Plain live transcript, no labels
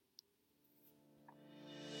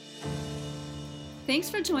Thanks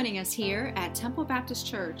for joining us here at Temple Baptist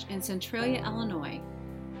Church in Centralia, Illinois,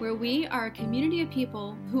 where we are a community of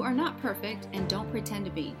people who are not perfect and don't pretend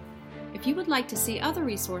to be. If you would like to see other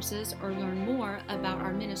resources or learn more about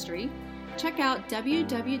our ministry, check out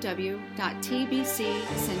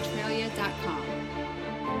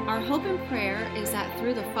www.tbccentralia.com. Our hope and prayer is that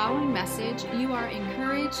through the following message, you are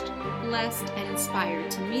encouraged, blessed, and inspired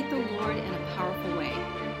to meet the Lord in a powerful way.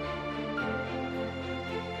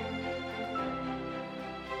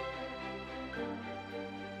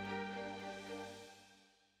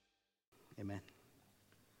 Amen.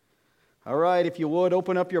 All right, if you would,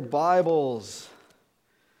 open up your Bibles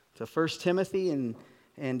to 1 Timothy and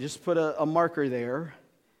just put a marker there.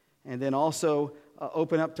 And then also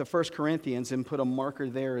open up to 1 Corinthians and put a marker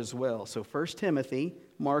there as well. So 1 Timothy,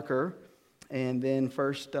 marker, and then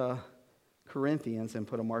 1 Corinthians and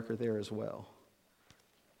put a marker there as well.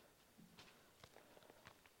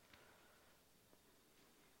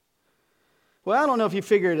 Well, I don't know if you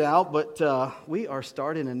figured it out, but we are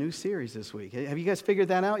starting a new series this week. Have you guys figured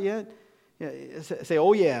that out yet? Yeah, say,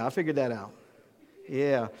 oh yeah, I figured that out.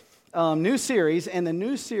 Yeah. New series, and the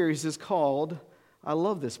new series is called I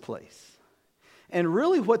Love This Place. And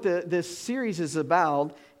really what this series is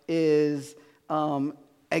about is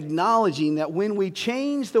acknowledging that when we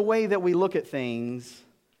change the way that we look at things,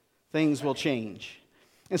 things will change.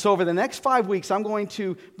 And so over the next 5 weeks, I'm going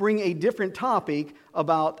to bring a different topic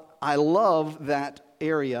about I love that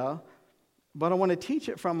area, but I want to teach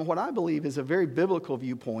it from what I believe is a very biblical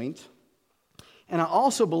viewpoint. And I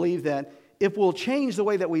also believe that if we'll change the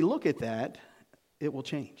way that we look at that, it will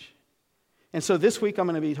change. And so this week I'm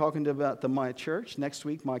going to be talking about my church, next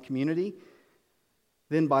week my community,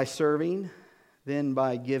 then by serving, then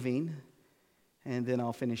by giving, and then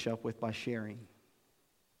I'll finish up with by sharing.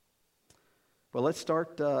 Well, let's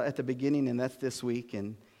start at the beginning, and that's this week,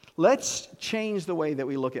 and let's change the way that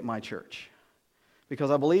we look at my church.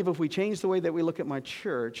 Because I believe if we change the way that we look at my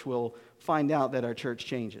church, we'll find out that our church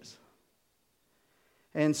changes.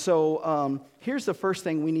 And so here's the first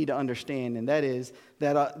thing we need to understand, and that is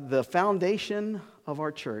that the foundation of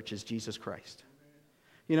our church is Jesus Christ.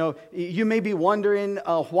 You know, you may be wondering,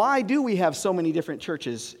 why do we have so many different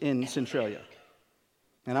churches in Centralia?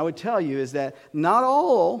 And I would tell you is that not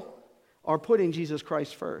all are putting Jesus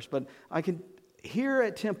Christ first, but here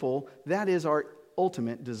at Temple, that is our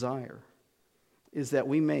ultimate desire, is that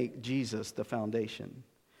we make Jesus the foundation.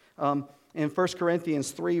 In 1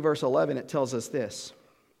 Corinthians 3, verse 11, it tells us this.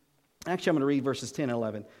 Actually, I'm going to read verses 10 and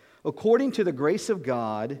 11. According to the grace of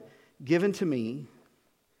God given to me,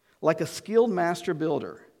 like a skilled master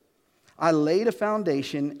builder, I laid a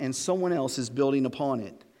foundation and someone else is building upon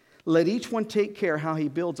it. Let each one take care how he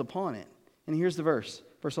builds upon it. And here's the verse,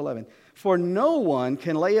 verse 11. For no one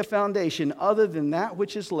can lay a foundation other than that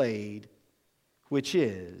which is laid, which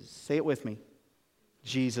is, say it with me,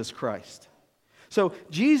 Jesus Christ. So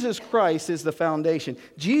Jesus Christ is the foundation.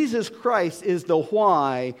 Jesus Christ is the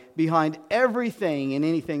why behind everything and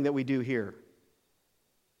anything that we do here.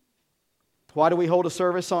 Why do we hold a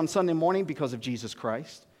service on Sunday morning? Because of Jesus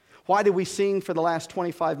Christ. Why do we sing for the last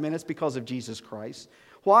 25 minutes? Because of Jesus Christ.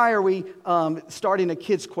 Why are we starting a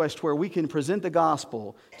kids' quest where we can present the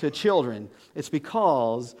gospel to children? It's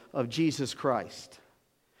because of Jesus Christ.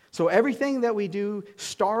 So everything that we do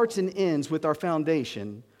starts and ends with our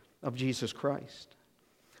foundation of Jesus Christ.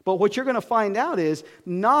 But what you're going to find out is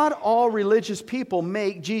not all religious people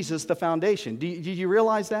make Jesus the foundation. Do you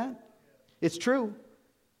realize that? It's true.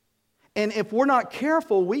 And if we're not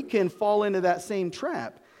careful, we can fall into that same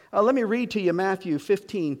trap. Let me read to you Matthew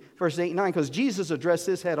 15, verse 8 and 9, because Jesus addressed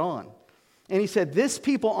this head on. And he said, "This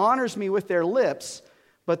people honors me with their lips,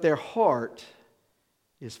 but their heart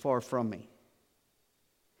is far from me.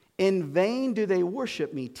 In vain do they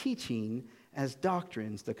worship me, teaching as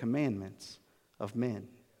doctrines the commandments of men."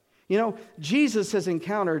 You know, Jesus has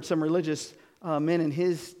encountered some religious men in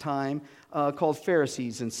his time called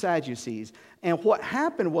Pharisees and Sadducees. And what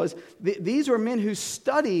happened was these were men who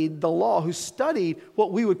studied the law, who studied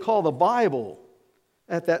what we would call the Bible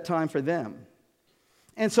at that time for them.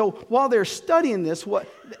 And so while they're studying this,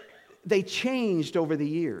 they changed over the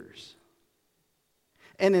years.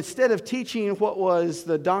 And instead of teaching what was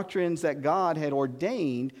the doctrines that God had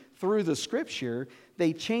ordained through the Scripture,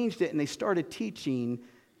 they changed it and they started teaching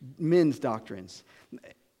men's doctrines.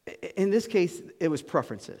 In this case, it was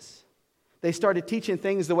preferences. They started teaching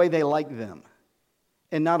things the way they liked them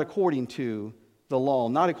and not according to the law,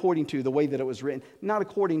 not according to the way that it was written, not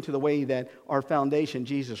according to the way that our foundation,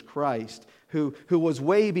 Jesus Christ, who was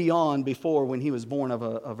way beyond before when he was born of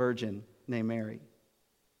a virgin named Mary.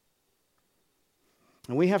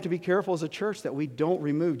 And we have to be careful as a church that we don't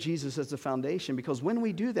remove Jesus as the foundation, because when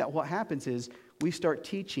we do that, what happens is we start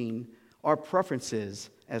teaching our preferences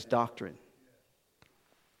as doctrine.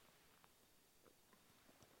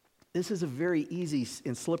 This is a very easy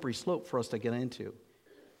and slippery slope for us to get into.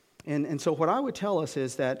 And so what I would tell us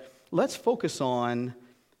is that let's focus on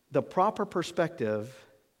the proper perspective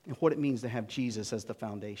and what it means to have Jesus as the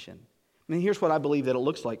foundation. I mean, here's what I believe that it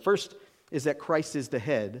looks like. First is that Christ is the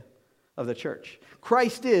head of the church.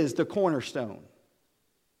 Christ is the cornerstone.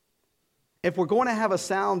 If we're going to have a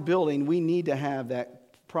sound building, we need to have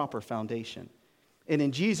that proper foundation. And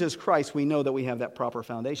in Jesus Christ, we know that we have that proper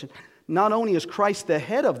foundation. Not only is Christ the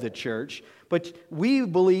head of the church, but we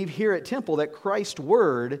believe here at Temple that Christ's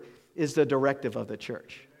word is the directive of the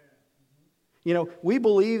church. You know, we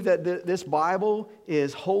believe that this Bible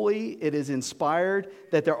is holy, it is inspired,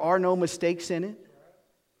 that there are no mistakes in it.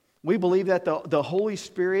 We believe that the Holy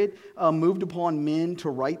Spirit moved upon men to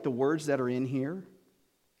write the words that are in here.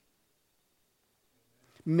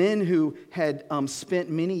 Men who had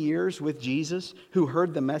spent many years with Jesus, who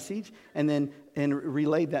heard the message and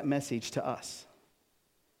relayed that message to us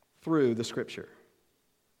through the Scripture.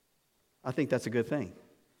 I think that's a good thing.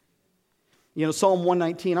 You know, Psalm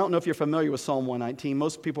 119, I don't know if you're familiar with Psalm 119.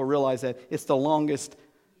 Most people realize that it's the longest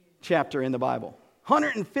chapter in the Bible.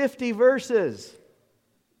 150 verses.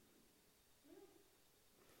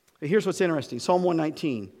 But here's what's interesting. Psalm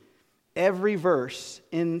 119. Every verse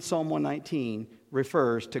in Psalm 119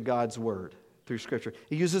 refers to God's word through Scripture.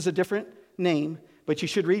 It uses a different name, but you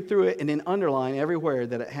should read through it and then underline everywhere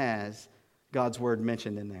that it has God's word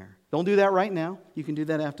mentioned in there. Don't do that right now. You can do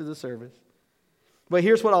that after the service. But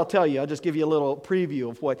here's what I'll tell you. I'll just give you a little preview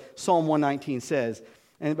of what Psalm 119 says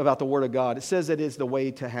about the Word of God. It says that it's the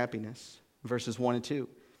way to happiness, verses 1 and 2.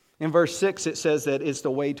 In verse 6, it says that it's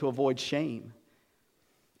the way to avoid shame.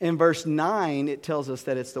 In verse 9, it tells us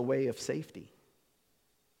that it's the way of safety.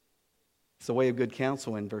 It's the way of good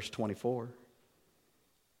counsel in verse 24.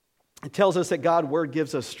 It tells us that God's Word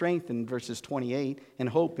gives us strength in verses 28 and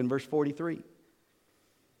hope in verse 43.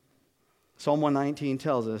 Psalm 119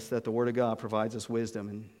 tells us that the Word of God provides us wisdom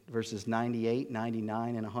in verses 98,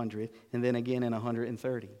 99, and 100, and then again in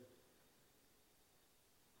 130.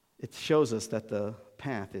 It shows us that the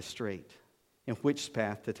path is straight and which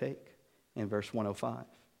path to take in verse 105.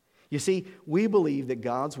 You see, we believe that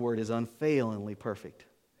God's Word is unfailingly perfect,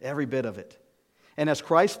 every bit of it. And as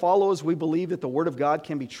Christ follows, we believe that the Word of God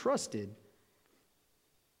can be trusted,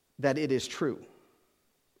 that it is true,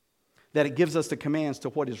 that it gives us the commands to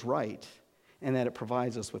what is right, and that it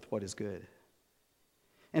provides us with what is good.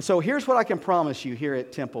 And so here's what I can promise you here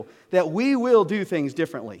at Temple, that we will do things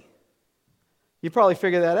differently. You probably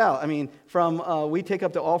figured that out. I mean, we take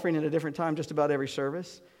up the offering at a different time just about every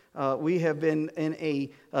service. We have been in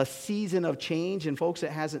a season of change, and folks,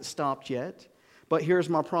 it hasn't stopped yet. But here's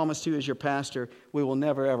my promise to you as your pastor, we will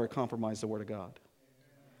never, ever compromise the Word of God,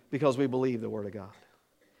 because we believe the Word of God.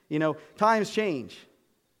 You know, times change,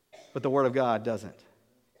 but the Word of God doesn't.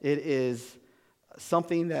 It is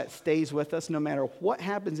something that stays with us no matter what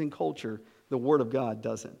happens in culture. The Word of God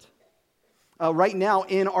doesn't. Right now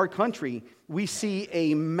in our country, we see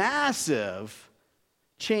a massive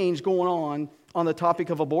change going on the topic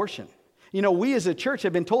of abortion. You know, we as a church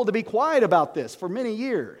have been told to be quiet about this for many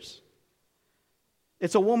years.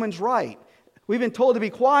 It's a woman's right. We've been told to be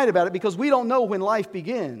quiet about it because we don't know when life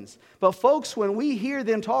begins. But folks, when we hear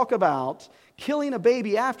them talk about killing a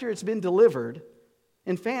baby after it's been delivered,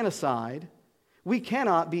 infanticide, we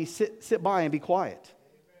cannot sit by and be quiet.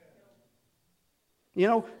 You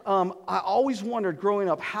know, I always wondered growing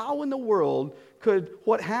up, how in the world could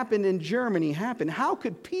what happened in Germany happen? How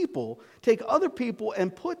could people take other people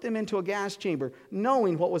and put them into a gas chamber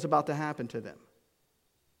knowing what was about to happen to them?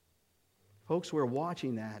 Folks, we're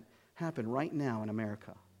watching that happen right now in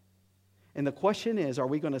America. And the question is, are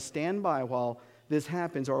we going to stand by while this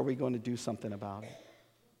happens, or are we going to do something about it?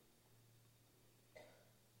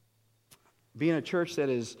 Being a church that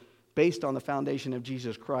is based on the foundation of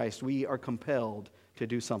Jesus Christ, we are compelled to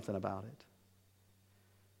do something about it.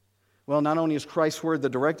 Well, not only is Christ's word the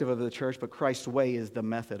directive of the church, but Christ's way is the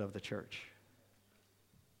method of the church.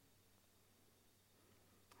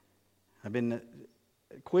 I've been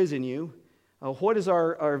quizzing you. What is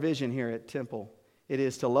our vision here at Temple? It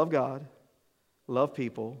is to love God, love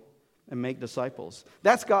people, and make disciples.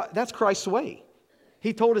 That's Christ's way.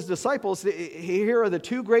 He told his disciples, here are the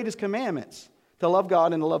two greatest commandments, to love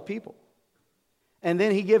God and to love people. And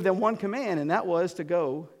then he gave them one command, and that was to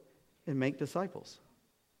go and make disciples.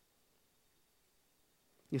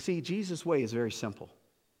 You see, Jesus' way is very simple.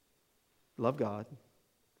 Love God,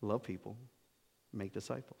 love people, make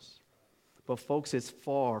disciples. But folks, it's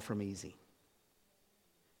far from easy.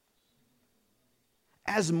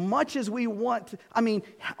 As much as we want to,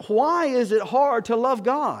 why is it hard to love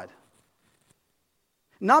God?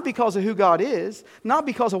 Not because of who God is, not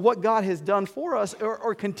because of what God has done for us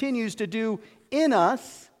or continues to do in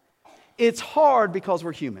us. It's hard because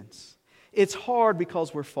we're humans. It's hard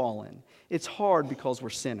because we're fallen. It's hard because we're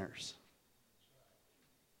sinners.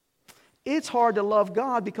 It's hard to love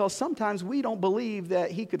God because sometimes we don't believe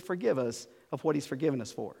that He could forgive us of what He's forgiven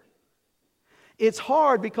us for. It's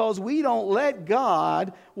hard because we don't let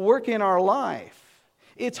God work in our life.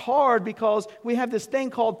 It's hard because we have this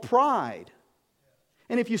thing called pride.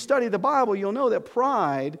 And if you study the Bible, you'll know that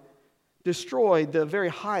pride destroyed the very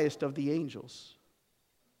highest of the angels.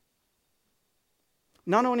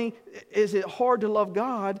 Not only is it hard to love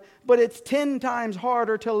God, but it's 10 times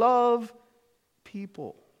harder to love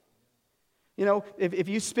people. You know, if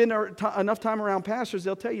you spend enough time around pastors,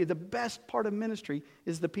 they'll tell you the best part of ministry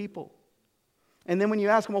is the people. And then when you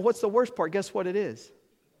ask them, well, what's the worst part? Guess what it is?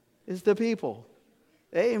 It's the people.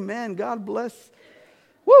 Amen. God bless.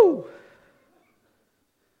 Woo!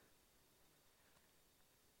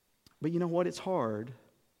 But you know what? It's hard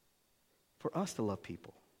for us to love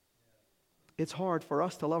people. It's hard for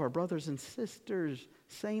us to love our brothers and sisters,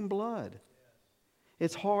 same blood.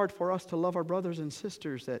 It's hard for us to love our brothers and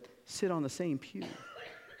sisters that sit on the same pew.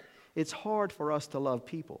 It's hard for us to love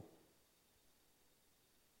people.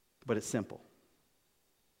 But it's simple.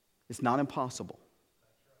 It's not impossible.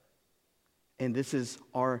 And this is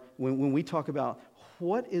when we talk about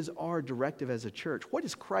what is our directive as a church, what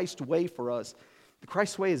is Christ's way for us? The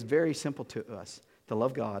Christ's way is very simple to us, to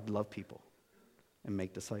love God, love people, and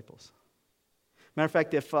make disciples. Matter of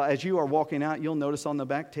fact, if as you are walking out, you'll notice on the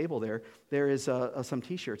back table there is some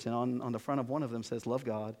T-shirts, and on the front of one of them says, love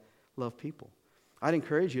God, love people. I'd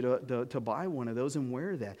encourage you to buy one of those and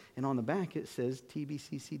wear that. And on the back it says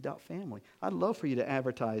tbcc.family. I'd love for you to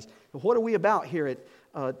advertise. What are we about here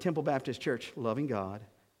at Temple Baptist Church? Loving God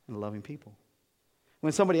and loving people.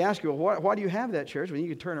 When somebody asks you, well, why do you have that, church? Well, you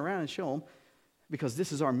can turn around and show them, because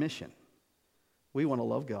this is our mission. We want to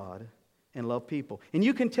love God and love people. And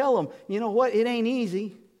you can tell them, you know what? It ain't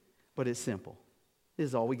easy, but it's simple. This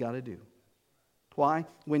is all we got to do. Why?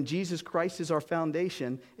 When Jesus Christ is our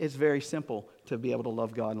foundation, it's very simple to be able to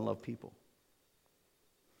love God and love people.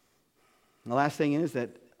 And the last thing is that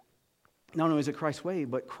not only is it Christ's way,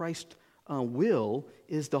 but Christ's will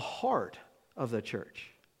is the heart of the church.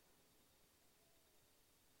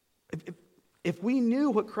 If we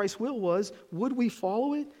knew what Christ's will was, would we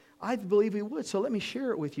follow it? I believe we would. So let me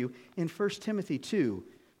share it with you in 1 Timothy 2,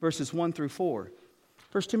 verses 1 through 4.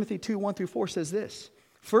 1 Timothy 2, 1 through 4 says this.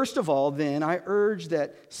 First of all, then, I urge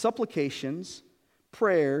that supplications,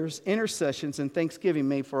 prayers, intercessions, and thanksgiving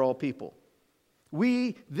made for all people.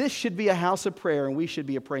 This should be a house of prayer, and we should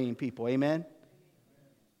be a praying people. Amen?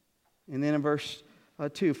 And then in verse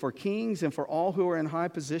 2, for kings and for all who are in high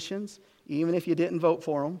positions, even if you didn't vote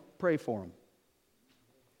for them, pray for them.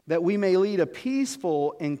 That we may lead a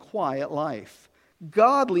peaceful and quiet life,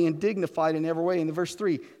 godly and dignified in every way. In verse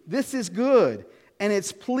 3, this is good, and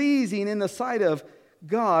it's pleasing in the sight of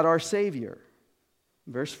God our Savior.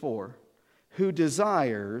 Verse 4, who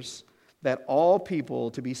desires that all people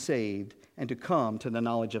to be saved and to come to the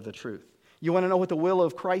knowledge of the truth. You want to know what the will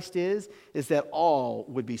of Christ is? Is that all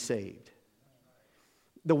would be saved.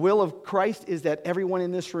 The will of Christ is that everyone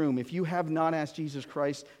in this room, if you have not asked Jesus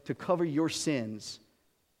Christ to cover your sins,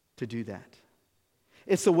 to do that.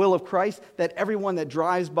 It's the will of Christ that everyone that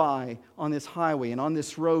drives by on this highway and on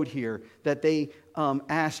this road here, that they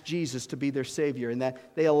ask Jesus to be their Savior and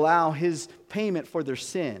that they allow His payment for their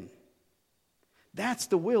sin. That's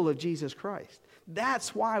the will of Jesus Christ.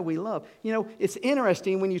 That's why we love. You know, it's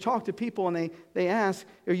interesting when you talk to people and they ask,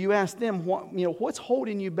 or you ask them, what's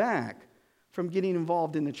holding you back from getting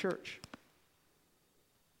involved in the church?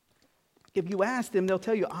 If you ask them, they'll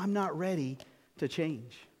tell you, I'm not ready to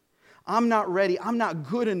change. I'm not ready. I'm not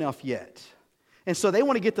good enough yet. And so they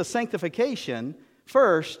want to get the sanctification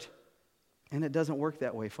first, and it doesn't work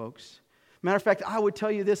that way, folks. Matter of fact, I would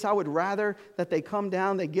tell you this. I would rather that they come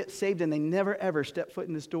down, they get saved, and they never, ever step foot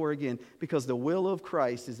in this door again, because the will of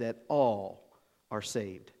Christ is that all are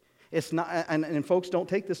saved. It's not, and folks, don't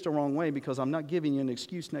take this the wrong way, because I'm not giving you an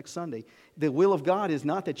excuse next Sunday. The will of God is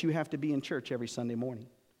not that you have to be in church every Sunday morning.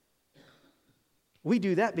 We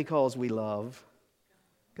do that because we love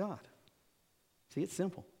God. See, it's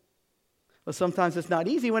simple. But sometimes it's not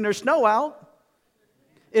easy when there's snow out.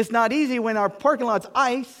 It's not easy when our parking lot's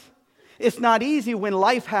ice. It's not easy when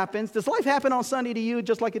life happens. Does life happen on Sunday to you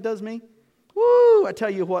just like it does me? Woo! I tell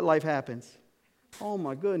you what, life happens. Oh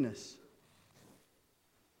my goodness.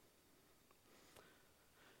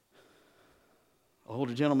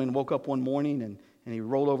 older gentleman woke up one morning and he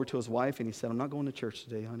rolled over to his wife and he said, "I'm not going to church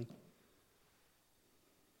today, honey."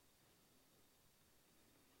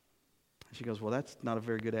 And she goes, "Well, that's not a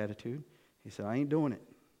very good attitude." He said, "I ain't doing it."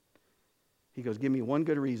 He goes, "Give me one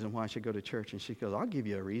good reason why I should go to church." And she goes, "I'll give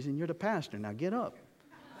you a reason. You're the pastor. Now get up."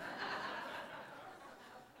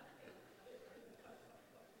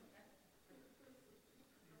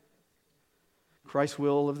 Christ's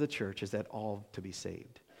will of the church is that all to be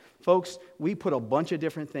saved. Folks, we put a bunch of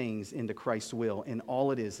different things into Christ's will, and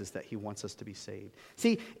all it is that He wants us to be saved.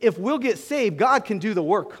 See, if we'll get saved, God can do the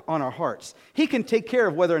work on our hearts. He can take care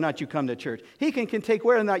of whether or not you come to church. He can take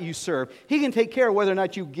whether or not you serve. He can take care of whether or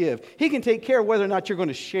not you give. He can take care of whether or not you're going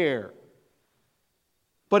to share.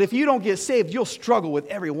 But if you don't get saved, you'll struggle with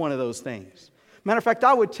every one of those things. Matter of fact,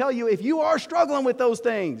 I would tell you, if you are struggling with those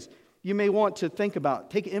things, you may want to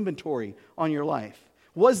take inventory on your life.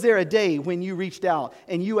 Was there a day when you reached out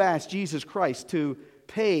and you asked Jesus Christ to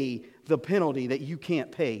pay the penalty that you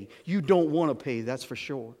can't pay? You don't want to pay, that's for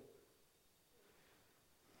sure.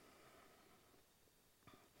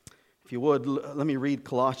 If you would, let me read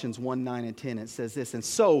Colossians 1, 9 and 10. It says this, "And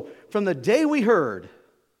so, from the day we heard,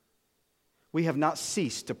 we have not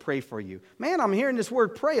ceased to pray for you." Man, I'm hearing this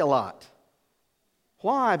word pray a lot.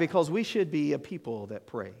 Why? Because we should be a people that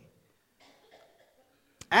pray.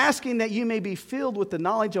 "Asking that you may be filled with the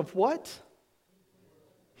knowledge of" what?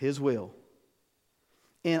 His will.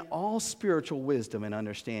 "In all spiritual wisdom and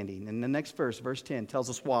understanding." And the next verse, verse 10, tells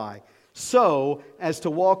us why. "So as to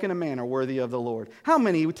walk in a manner worthy of the Lord." How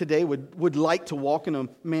many today would like to walk in a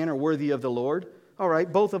manner worthy of the Lord? All right,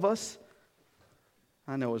 both of us.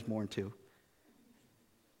 I know it was more than two.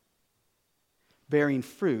 "Bearing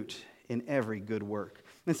fruit in every good work."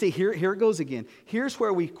 And see, here it goes again. Here's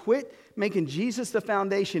where we quit making Jesus the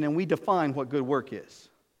foundation and we define what good work is.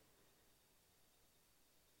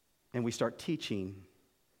 And we start teaching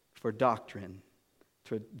for doctrine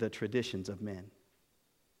the traditions of men.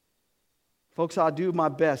 Folks, I'll do my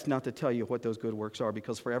best not to tell you what those good works are,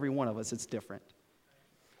 because for every one of us it's different.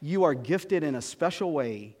 You are gifted in a special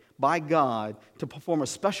way by God to perform a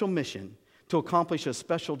special mission, to accomplish a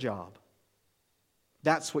special job.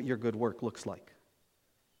 That's what your good work looks like.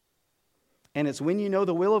 And it's when you know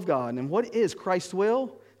the will of God. And what is Christ's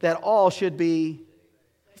will? That all should be.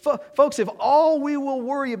 Folks, if all we will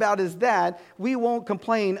worry about is that, we won't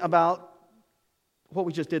complain about what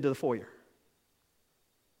we just did to the foyer.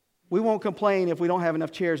 We won't complain if we don't have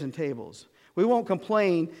enough chairs and tables. We won't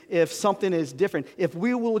complain if something is different. If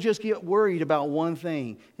we will just get worried about one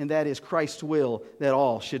thing, and that is Christ's will, that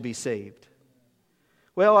all should be saved.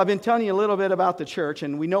 Well, I've been telling you a little bit about the church,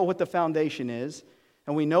 and we know what the foundation is.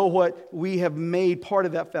 And we know what we have made part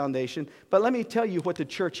of that foundation. But let me tell you what the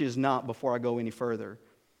church is not before I go any further.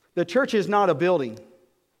 The church is not a building.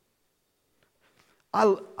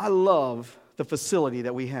 I love the facility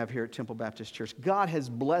that we have here at Temple Baptist Church. God has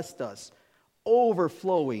blessed us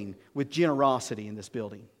overflowing with generosity in this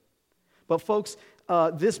building. But folks,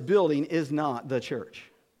 this building is not the church.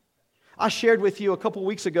 I shared with you a couple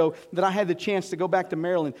weeks ago that I had the chance to go back to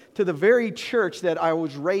Maryland, to the very church that I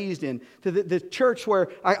was raised in, to the church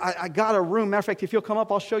where I got a room. Matter of fact, if you'll come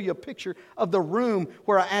up, I'll show you a picture of the room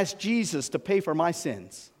where I asked Jesus to pay for my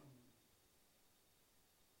sins.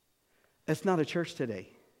 That's not a church today.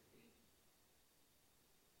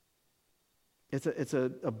 It's a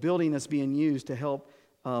building that's being used to help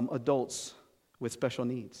adults with special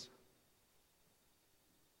needs.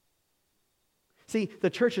 See, the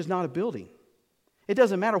church is not a building. It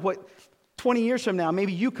doesn't matter what, 20 years from now,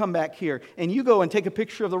 maybe you come back here and you go and take a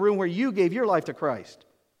picture of the room where you gave your life to Christ.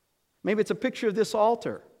 Maybe it's a picture of this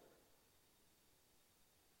altar.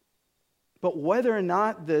 But whether or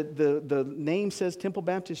not the name says Temple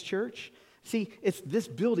Baptist Church, see, this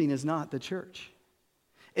building is not the church.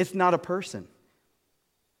 It's not a person.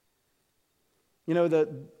 You know,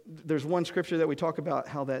 there's one scripture that we talk about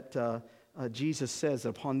how that Jesus says,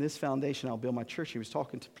 "Upon this foundation I'll build my church." He was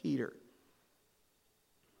talking to Peter.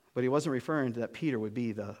 But he wasn't referring to that Peter would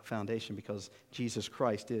be the foundation, because Jesus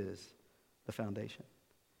Christ is the foundation.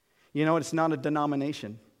 You know, it's not a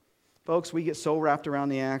denomination. Folks, we get so wrapped around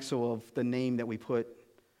the axle of the name that we put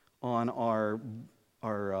on our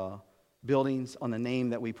buildings, on the name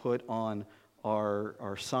that we put on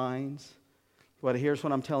our signs. But here's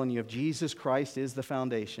what I'm telling you. If Jesus Christ is the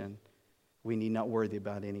foundation, we need not worry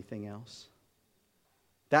about anything else.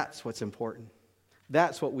 That's what's important.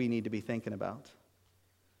 That's what we need to be thinking about.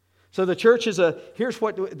 So the church here's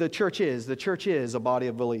what the church is. The church is a body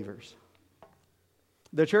of believers.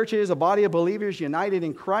 The church is a body of believers united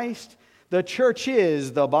in Christ The church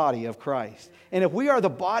is the body of Christ. And if we are the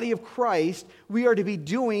body of Christ, we are to be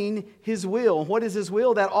doing His will. What is His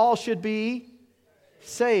will? That all should be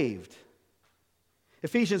saved.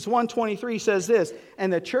 Ephesians 1:23 says this,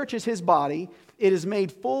 and the church is His body. It is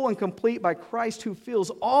made full and complete by Christ, who fills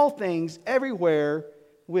all things everywhere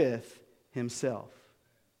with Himself.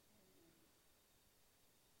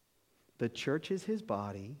 The church is His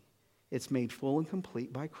body. It's made full and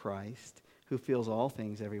complete by Christ, who fills all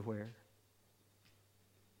things everywhere.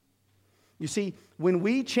 You see, when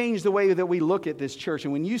we change the way that we look at this church,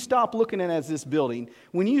 and when you stop looking at it as this building,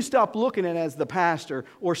 when you stop looking at it as the pastor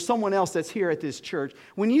or someone else that's here at this church,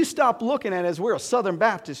 when you stop looking at it as we're a Southern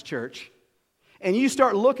Baptist church, and you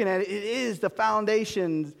start looking at it, it is the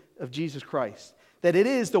foundation of Jesus Christ. That it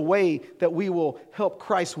is the way that we will help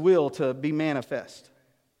Christ's will to be manifest.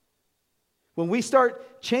 When we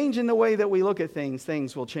start changing the way that we look at things,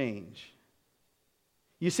 things will change.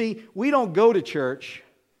 You see, we don't go to church.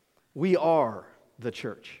 We are the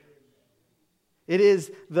church. It is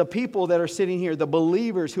the people that are sitting here, the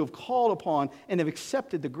believers who have called upon and have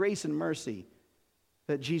accepted the grace and mercy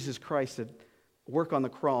that Jesus Christ had work on the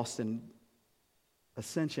cross and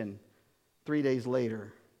ascension 3 days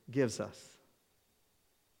later gives us.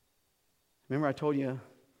 Remember I told you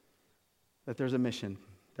that there's a mission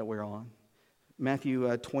that we're on. Matthew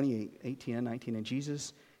 28:18 and 19, and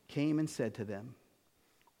Jesus came and said to them,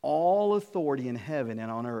 all authority in heaven and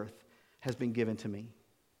on earth has been given to me.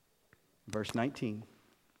 Verse 19.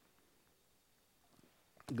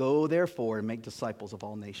 Go therefore and make disciples of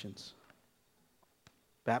all nations,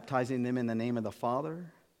 baptizing them in the name of the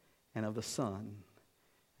Father and of the Son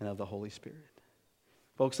and of the Holy Spirit.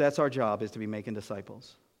 Folks, that's our job, is to be making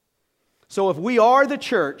disciples. So if we are the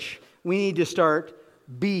church, we need to start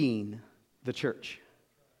being the church.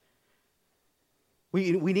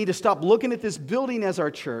 We need to stop looking at this building as our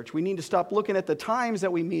church. We need to stop looking at the times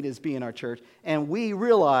that we meet as being our church. And we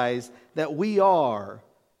realize that we are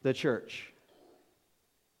the church.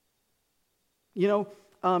 You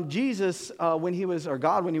know, Jesus, God, when He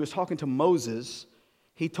was talking to Moses,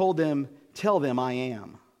 He told them, tell them I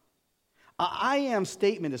am. I am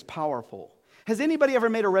statement is powerful. Has anybody ever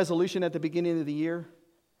made a resolution at the beginning of the year?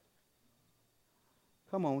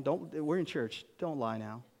 Come on, we're in church. Don't lie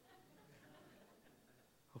now.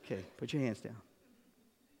 Okay, put your hands down.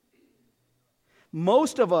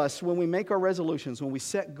 Most of us, when we make our resolutions, when we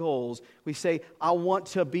set goals, we say, I want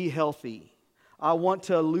to be healthy. I want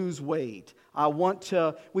to lose weight.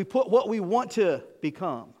 We put what we want to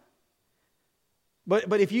become.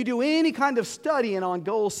 But if you do any kind of studying on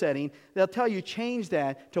goal setting, they'll tell you change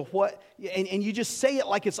that to what, and you just say it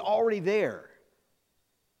like it's already there.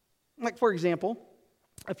 Like, for example,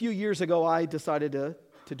 a few years ago, I decided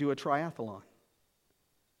to do a triathlon.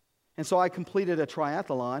 And so I completed a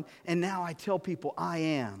triathlon, and now I tell people I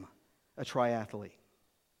am a triathlete.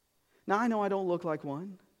 Now, I know I don't look like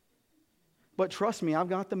one, but trust me, I've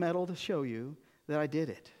got the medal to show you that I did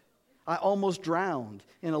it. I almost drowned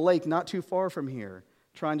in a lake not too far from here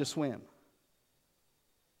trying to swim.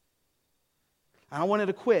 I wanted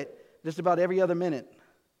to quit just about every other minute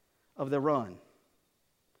of the run,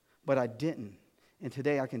 but I didn't. And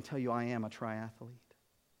today I can tell you I am a triathlete.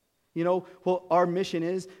 You know, well, our mission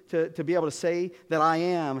is to be able to say that I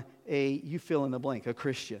am you fill in the blank, a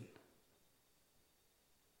Christian.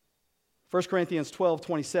 1 Corinthians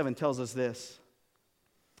 12:27 tells us this.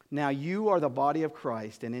 Now you are the body of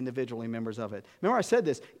Christ and individually members of it. Remember I said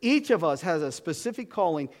this. Each of us has a specific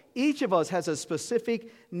calling. Each of us has a specific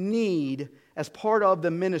need as part of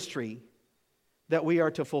the ministry that we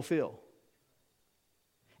are to fulfill.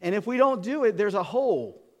 And if we don't do it, there's a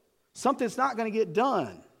hole. Something's not going to get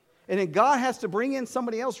done. And then God has to bring in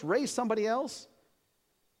somebody else, raise somebody else.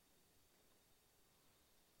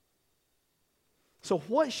 So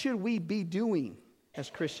what should we be doing as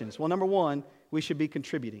Christians? Well, number one, we should be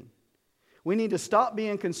contributing. We need to stop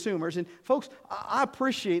being consumers. And folks, I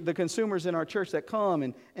appreciate the consumers in our church that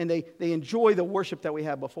come and they enjoy the worship that we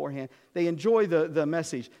have beforehand. They enjoy the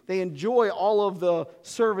message. They enjoy all of the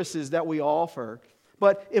services that we offer.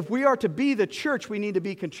 But if we are to be the church, we need to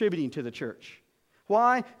be contributing to the church.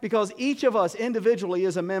 Why? Because each of us individually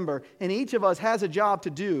is a member, and each of us has a job to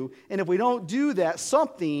do. And if we don't do that,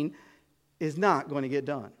 something is not going to get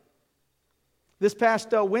done. This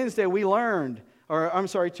past Wednesday, we learned,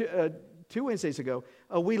 2 Wednesdays ago,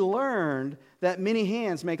 we learned that many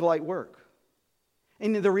hands make light work.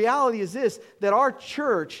 And the reality is this, that our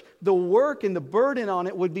church, the work and the burden on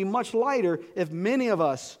it would be much lighter if many of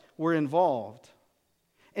us were involved.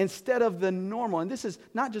 Instead of the normal, and this is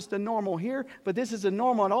not just the normal here, but this is the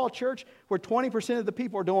normal in all church, where 20% of the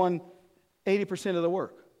people are doing 80% of the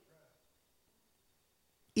work.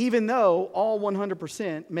 even though all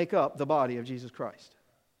 100% make up the body of Jesus Christ.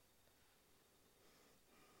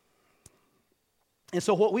 And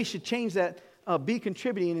so what we should change that, be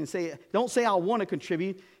contributing, and say, don't say I want to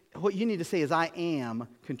contribute. What you need to say is I am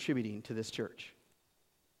contributing to this church.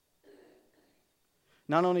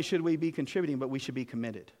 Not only should we be contributing, but we should be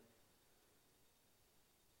committed.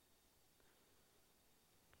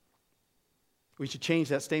 We should change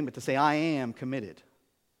that statement to say, I am committed.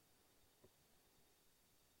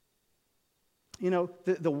 You know,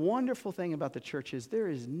 the wonderful thing about the church is there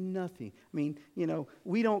is nothing. I mean, you know,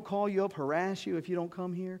 we don't call you up, harass you if you don't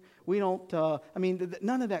come here. We don't,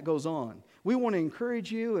 none of that goes on. We want to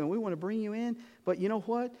encourage you and we want to bring you in. But you know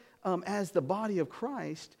what? As the body of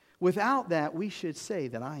Christ, without that, we should say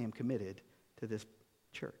that I am committed to this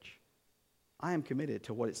church. I am committed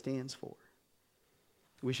to what it stands for.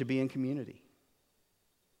 We should be in community.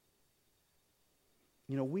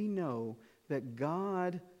 You know, we know that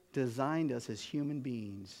God designed us as human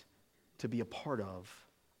beings to be a part of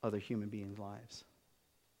other human beings' lives.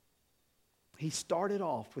 He started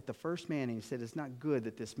off with the first man and he said, it's not good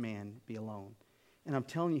that this man be alone. And I'm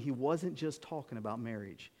telling you, he wasn't just talking about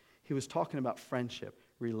marriage. He was talking about friendship,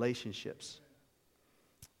 relationships.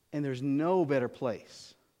 And there's no better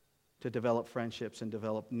place to develop friendships and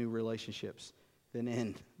develop new relationships than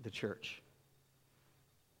in the church.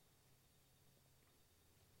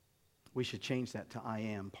 We should change that to I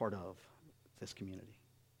am part of this community.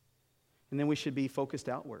 And then we should be focused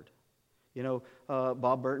outward. You know,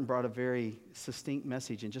 Bob Burton brought a very succinct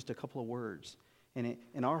message in just a couple of words. And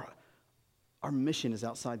our mission is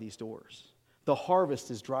outside these doors. The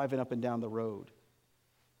harvest is driving up and down the road.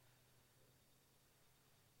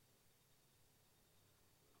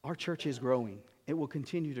 Our church is growing. It will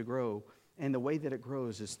continue to grow. And the way that it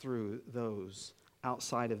grows is through those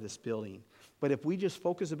outside of this building. But if we just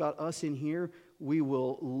focus about us in here, we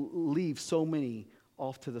will leave so many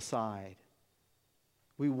off to the side.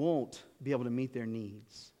 We won't be able to meet their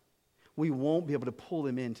needs. We won't be able to pull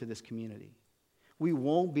them into this community. We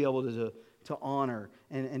won't be able to honor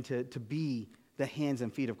and to be the hands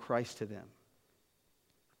and feet of Christ to them.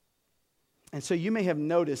 And so you may have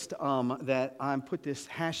noticed that I put this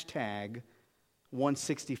hashtag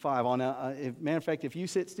 165 on matter of fact, if you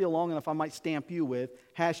sit still long enough, I might stamp you with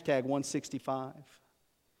hashtag 165.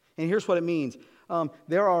 And here's what it means.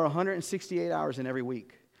 There are 168 hours in every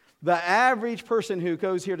week. The average person who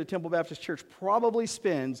goes here to Temple Baptist Church probably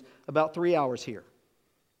spends about 3 hours here.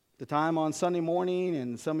 The time on Sunday morning,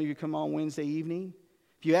 and some of you come on Wednesday evening.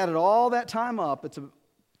 If you added all that time up, it's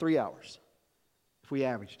 3 hours if we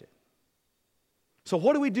averaged it. So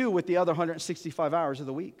what do we do with the other 165 hours of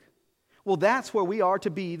the week? Well, that's where we are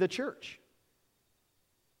to be the church.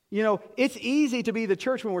 You know, it's easy to be the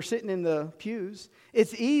church when we're sitting in the pews.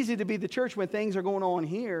 It's easy to be the church when things are going on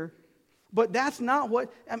here. But that's not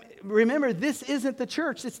what, remember, this isn't the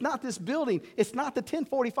church. It's not this building. It's not the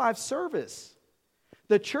 1045 service.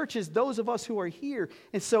 The church is those of us who are here.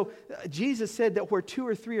 And so Jesus said that where 2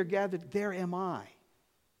 or 3 are gathered, there am I.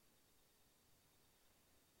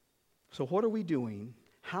 So what are we doing?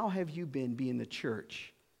 How have you been being the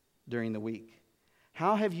church during the week?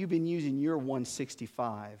 How have you been using your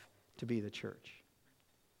 165 to be the church?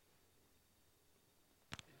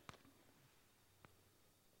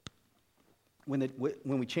 When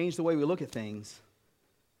we change the way we look at things,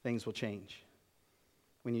 things will change.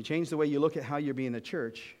 When you change the way you look at how you're being the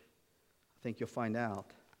church, I think you'll find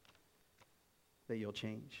out that you'll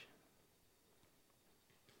change.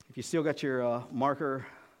 If you still got your marker,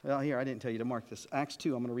 well, here, I didn't tell you to mark this. Acts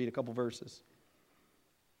 2, I'm going to read a couple verses.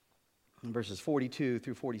 Verses 42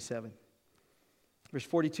 through 47. Verse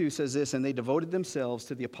 42 says this, and they devoted themselves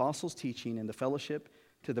to the apostles' teaching and the fellowship,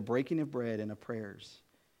 to the breaking of bread and of prayers.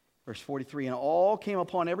 Verse 43, and all came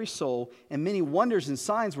upon every soul, and many wonders and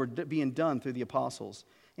signs were being done through the apostles.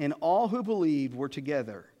 And all who believed were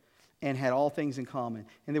together and had all things in common.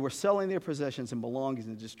 And they were selling their possessions and belongings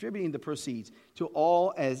and distributing the proceeds to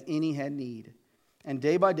all as any had need. And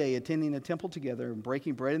day by day, attending the temple together and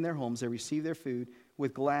breaking bread in their homes, they received their food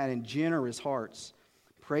with glad and generous hearts,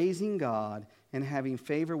 praising God and having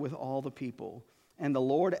favor with all the people. And the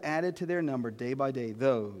Lord added to their number day by day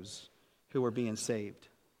those who were being saved.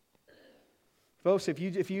 Folks, if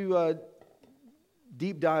you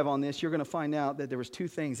deep dive on this, you're going to find out that there was 2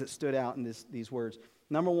 things that stood out in these words.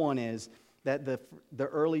 Number 1 is that the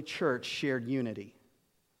early church shared unity.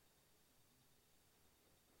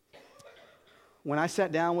 When I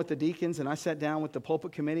sat down with the deacons and I sat down with the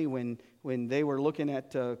pulpit committee when they were looking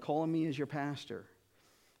at calling me as your pastor,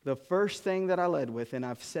 the first thing that I led with, and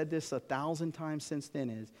I've said this 1,000 times since then,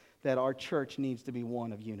 is that our church needs to be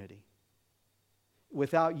one of unity.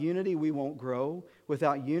 Without unity, we won't grow.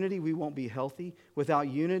 Without unity, we won't be healthy. Without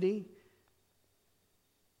unity,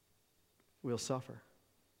 we'll suffer.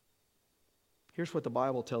 Here's what the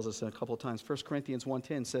Bible tells us a couple of times. 1 Corinthians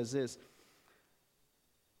 1:10 says this,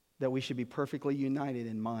 that we should be perfectly united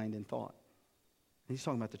in mind and thought. And he's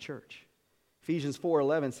talking about the church. Ephesians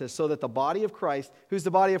 4:11 says, so that the body of Christ, who's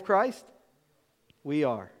the body of Christ? We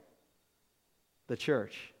are. The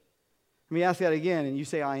church. Let me ask that again, and you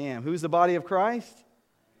say, I am. Who's the body of Christ?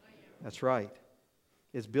 That's right.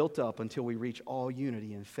 It's built up until we reach all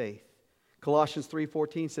unity in faith. Colossians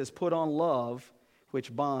 3:14 says, put on love,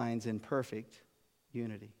 which binds in perfect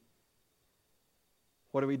unity.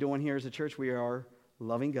 What are we doing here as a church? We are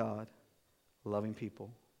loving God, loving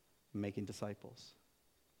people, making disciples.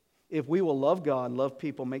 If we will love God, love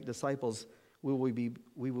people, make disciples, we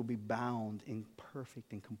will be bound in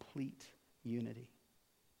perfect and complete unity.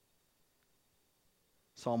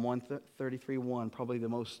 Psalm 133:1, probably the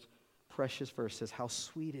most precious verse, says, how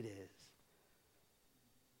sweet it is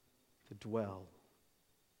to dwell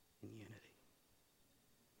in unity.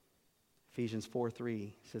 Ephesians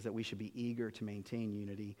 4:3 says that we should be eager to maintain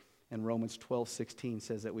unity. And Romans 12:16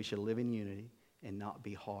 says that we should live in unity and not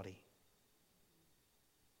be haughty.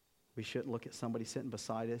 We shouldn't look at somebody sitting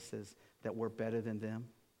beside us as that we're better than them.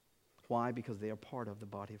 Why? Because they are part of the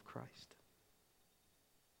body of Christ.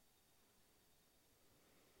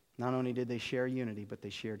 Not only did they share unity, but they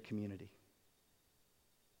shared community.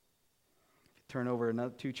 If you turn over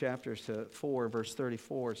another 2 chapters to 4, verse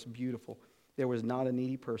 34, it's beautiful. There was not a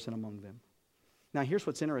needy person among them. Now here's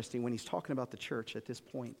what's interesting. When he's talking about the church at this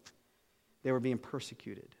point, they were being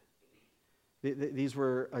persecuted. These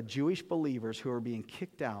were Jewish believers who were being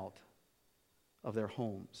kicked out of their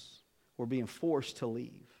homes, were being forced to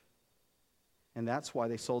leave. And that's why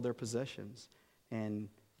they sold their possessions and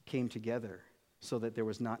came together so that there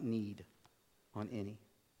was not need on any.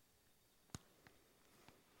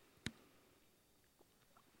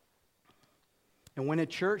 And when a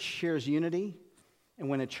church shares unity, and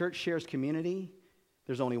when a church shares community,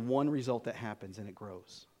 there's only one result that happens, and it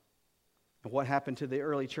grows. And what happened to the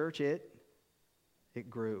early church? It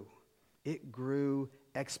grew. It grew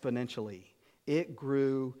exponentially. It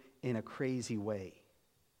grew in a crazy way.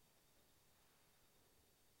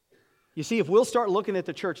 You see, if we'll start looking at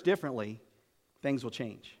the church differently, things will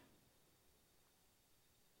change.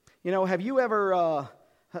 You know, have you ever,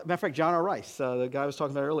 matter of fact, John R. Rice, the guy I was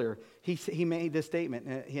talking about earlier, he made this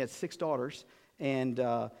statement. He had 6 daughters, and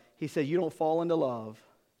he said, you don't fall into love,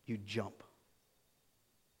 you jump.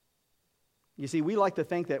 You see, we like to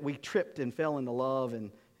think that we tripped and fell into love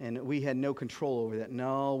and we had no control over that.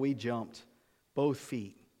 No, we jumped both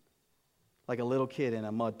feet like a little kid in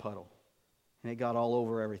a mud puddle, and it got all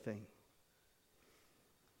over everything.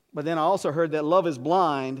 But then I also heard that love is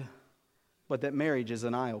blind, but that marriage is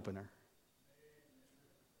an eye-opener.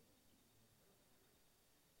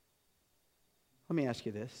 Let me ask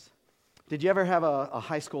you this. Did you ever have a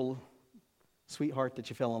high school sweetheart that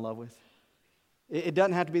you fell in love with? It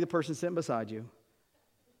doesn't have to be the person sitting beside you.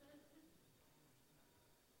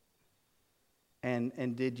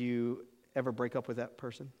 And did you ever break up with that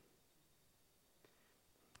person?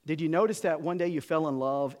 Did you notice that one day you fell in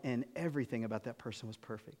love and everything about that person was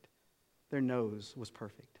perfect? Their nose was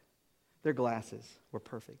perfect. Their glasses were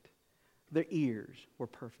perfect. Their ears were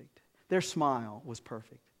perfect. Their smile was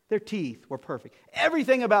perfect. Their teeth were perfect.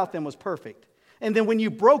 Everything about them was perfect. And then when you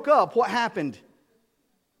broke up, what happened?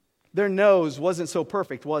 Their nose wasn't so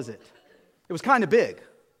perfect, was it? It was kind of big.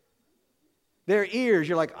 Their ears,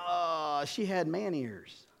 you're like, oh, she had man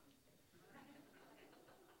ears.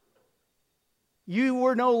 You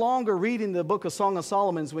were no longer reading the book of Song of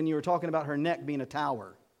Solomon when you were talking about her neck being a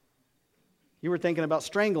tower. You were thinking about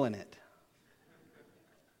strangling it.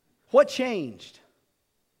 What changed?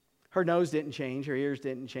 Her nose didn't change, her ears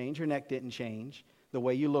didn't change, her neck didn't change. The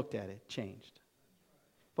way you looked at it changed.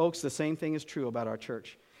 Folks, the same thing is true about our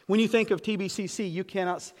church. When you think of TBCC, you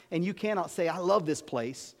cannot say, I love this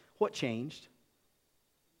place. What changed?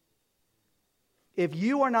 If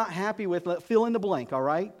you are not happy with, fill in the blank, all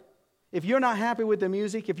right? If you're not happy with the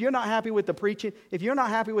music, if you're not happy with the preaching, if you're not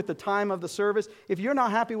happy with the time of the service, if you're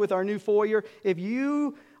not happy with our new foyer, if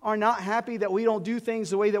you are not happy that we don't do things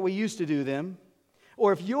the way that we used to do them,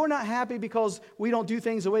 or if you're not happy because we don't do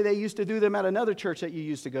things the way they used to do them at another church that you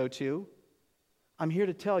used to go to, I'm here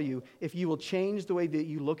to tell you, if you will change the way that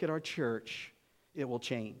you look at our church, it will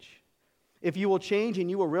change. If you will change and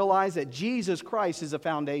you will realize that Jesus Christ is a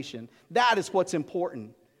foundation, that is what's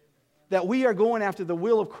important. That we are going after the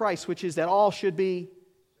will of Christ, which is that all should be.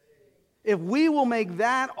 If we will make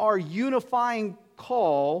that our unifying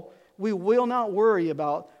call, we will not worry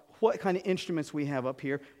about what kind of instruments we have up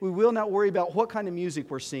here. We will not worry about what kind of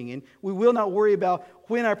music we're singing. We will not worry about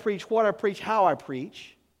when I preach, what I preach, how I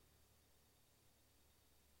preach.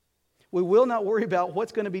 We will not worry about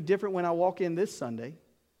what's going to be different when I walk in this Sunday.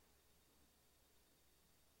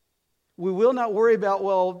 We will not worry about,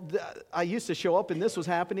 well, I used to show up and this was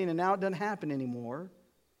happening and now it doesn't happen anymore.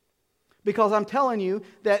 Because I'm telling you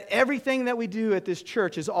that everything that we do at this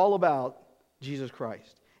church is all about Jesus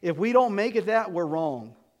Christ. If we don't make it that, we're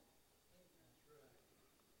wrong.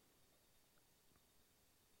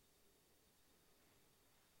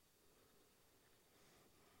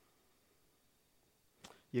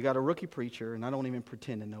 You got a rookie preacher, and I don't even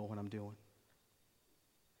pretend to know what I'm doing.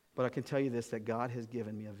 But I can tell you this, that God has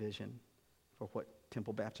given me a vision for what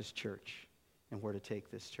Temple Baptist Church and where to take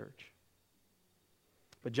this church.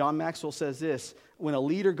 But John Maxwell says this, when a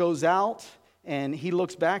leader goes out and he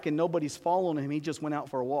looks back and nobody's following him, he just went out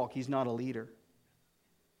for a walk. He's not a leader.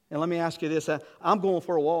 And let me ask you this, I'm going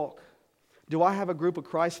for a walk. Do I have a group of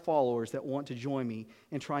Christ followers that want to join me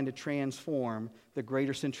in trying to transform the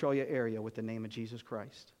greater Centralia area with the name of Jesus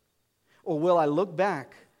Christ? Or will I look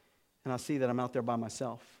back and I see that I'm out there by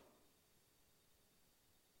myself?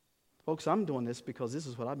 Folks, I'm doing this because this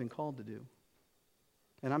is what I've been called to do.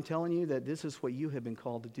 And I'm telling you that this is what you have been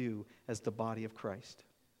called to do as the body of Christ.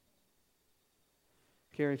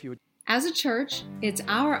 Carrie, if you would. As a church, it's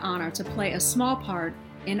our honor to play a small part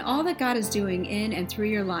in all that God is doing in and through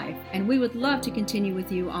your life, and we would love to continue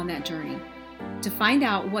with you on that journey. To find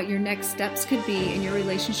out what your next steps could be in your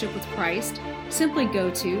relationship with Christ, simply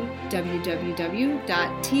go to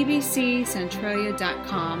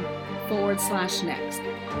www.tbccentralia.com/next.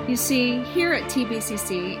 You see, here at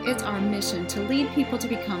TBCC, it's our mission to lead people to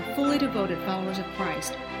become fully devoted followers of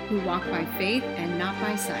Christ who walk by faith and not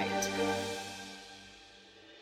by sight.